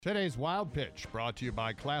Today's Wild Pitch brought to you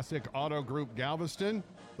by Classic Auto Group Galveston.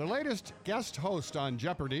 The latest guest host on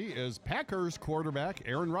Jeopardy is Packers quarterback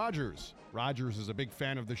Aaron Rodgers. Rodgers is a big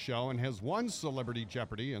fan of the show and has won Celebrity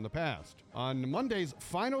Jeopardy in the past. On Monday's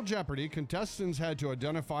Final Jeopardy, contestants had to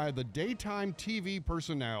identify the daytime TV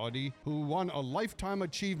personality who won a Lifetime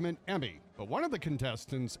Achievement Emmy. But one of the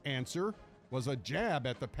contestants' answer was a jab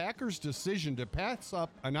at the Packers' decision to pass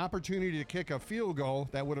up an opportunity to kick a field goal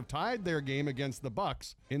that would have tied their game against the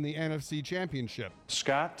Bucs in the NFC Championship.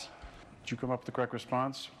 Scott, did you come up with the correct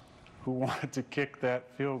response? Who wanted to kick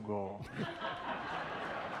that field goal?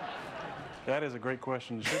 That is a great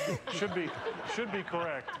question. Should be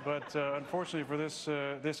correct, but unfortunately for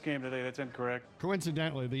this game today, that's incorrect.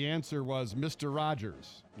 Coincidentally, the answer was Mr.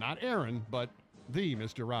 Rogers. Not Aaron, but the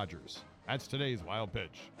Mr. Rogers. That's today's Wild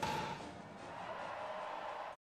Pitch.